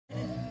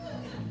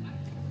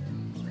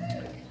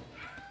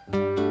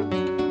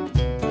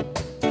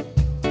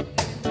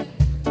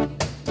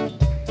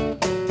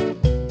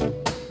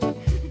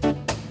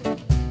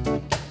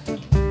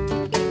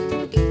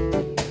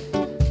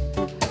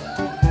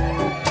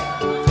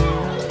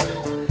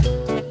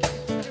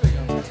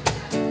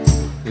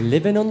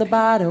living on the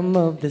bottom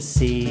of the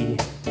sea.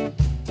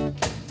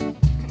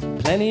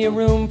 Plenty of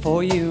room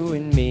for you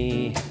and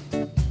me.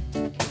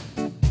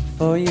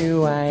 For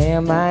you I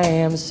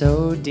am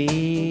so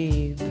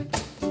deep.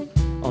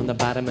 On the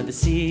bottom of the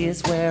sea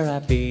is where I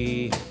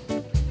be.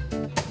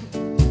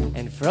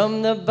 And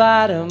from the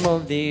bottom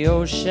of the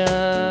ocean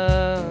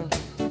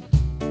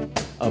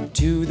up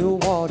to the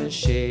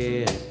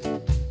watershed,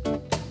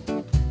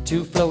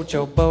 to float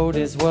your boat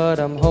is what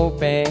I'm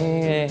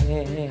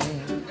hoping.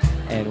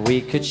 And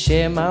we could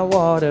share my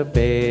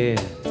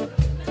waterbed.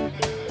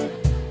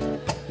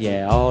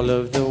 Yeah, all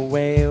of the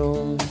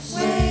whales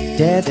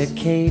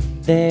dedicate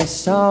their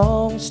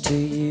songs to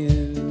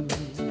you.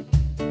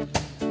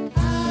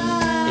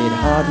 It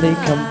hardly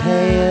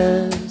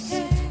compares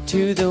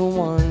to the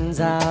ones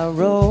I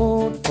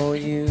wrote for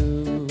you.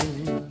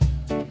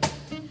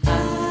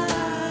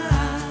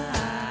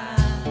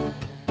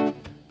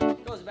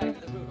 Goes back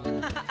to the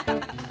root.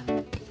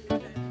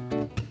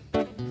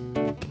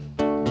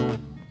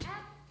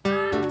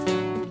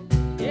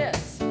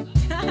 Yes.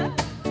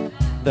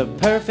 The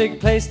perfect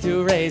place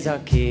to raise our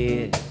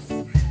kids.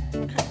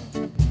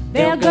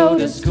 They'll go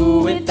to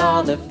school with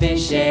all the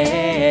fishes.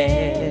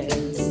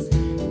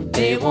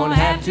 They won't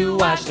have to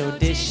wash no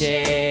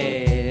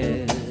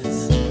dishes.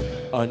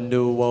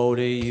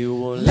 Underwater you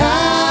will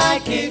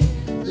like it,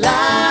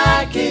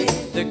 like it.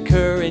 The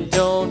current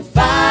don't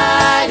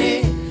fight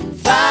it,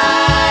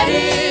 fight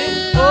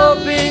it.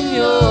 Open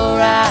your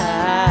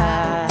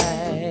eyes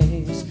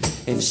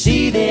and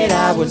see that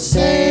I would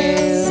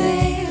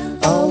sail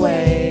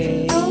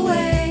away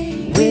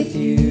with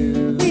you.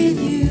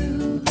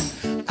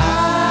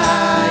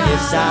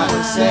 Yes, I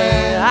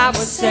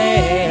would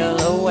sail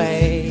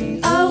away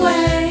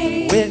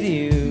with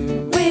you.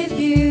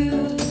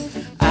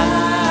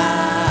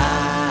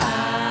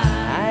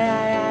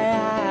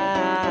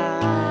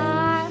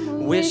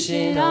 I'm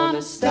wishing on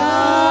a starfish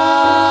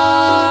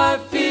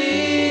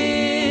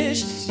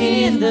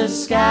in the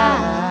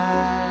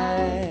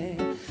sky.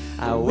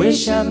 I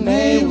wish I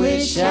may,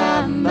 wish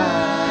I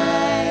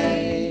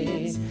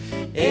might.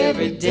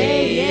 Every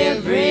day,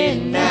 every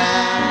night,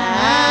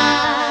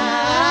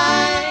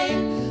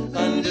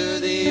 under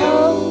the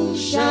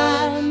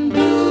ocean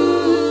blue,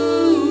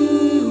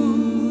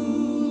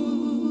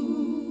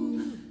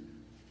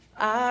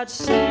 I'd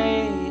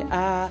say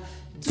I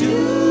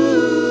do.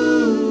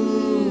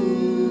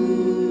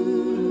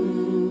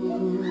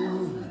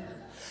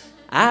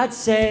 I'd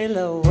sail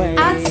away.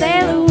 I'd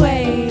sail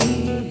away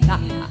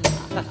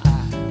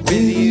with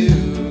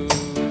you.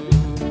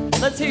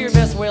 Let's hear your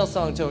best whale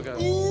song, Togo.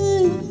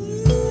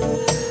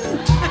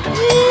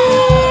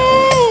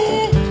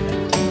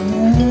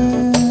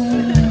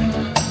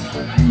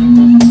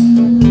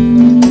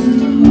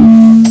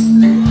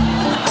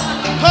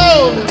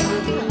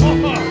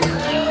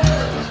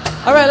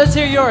 All right, let's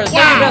hear yours. Wow.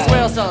 What's your best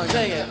whale song?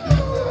 Take it.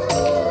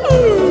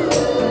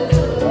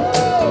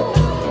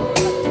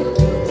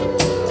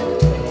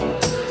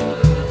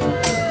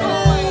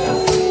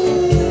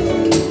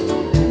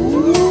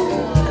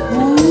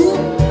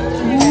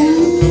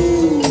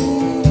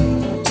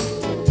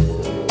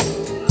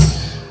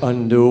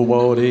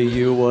 Underwater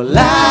you will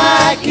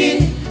like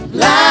it,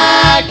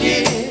 like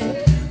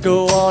it.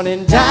 Go on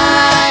and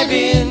dive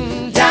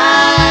in,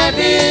 dive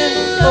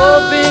in.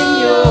 Open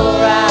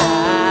your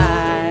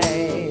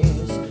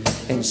eyes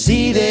and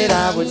see that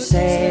I would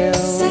sail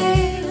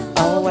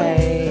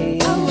away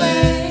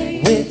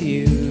with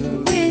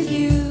you.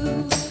 Yes,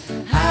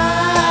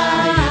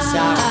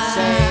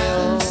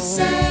 I would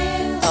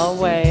sail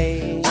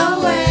away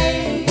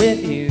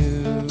with you.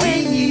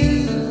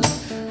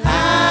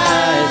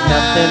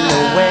 Nothing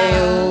the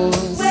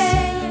whales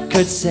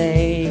could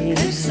say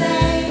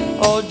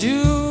or do.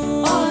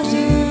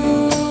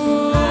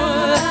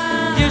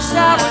 Yes, I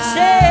would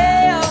say.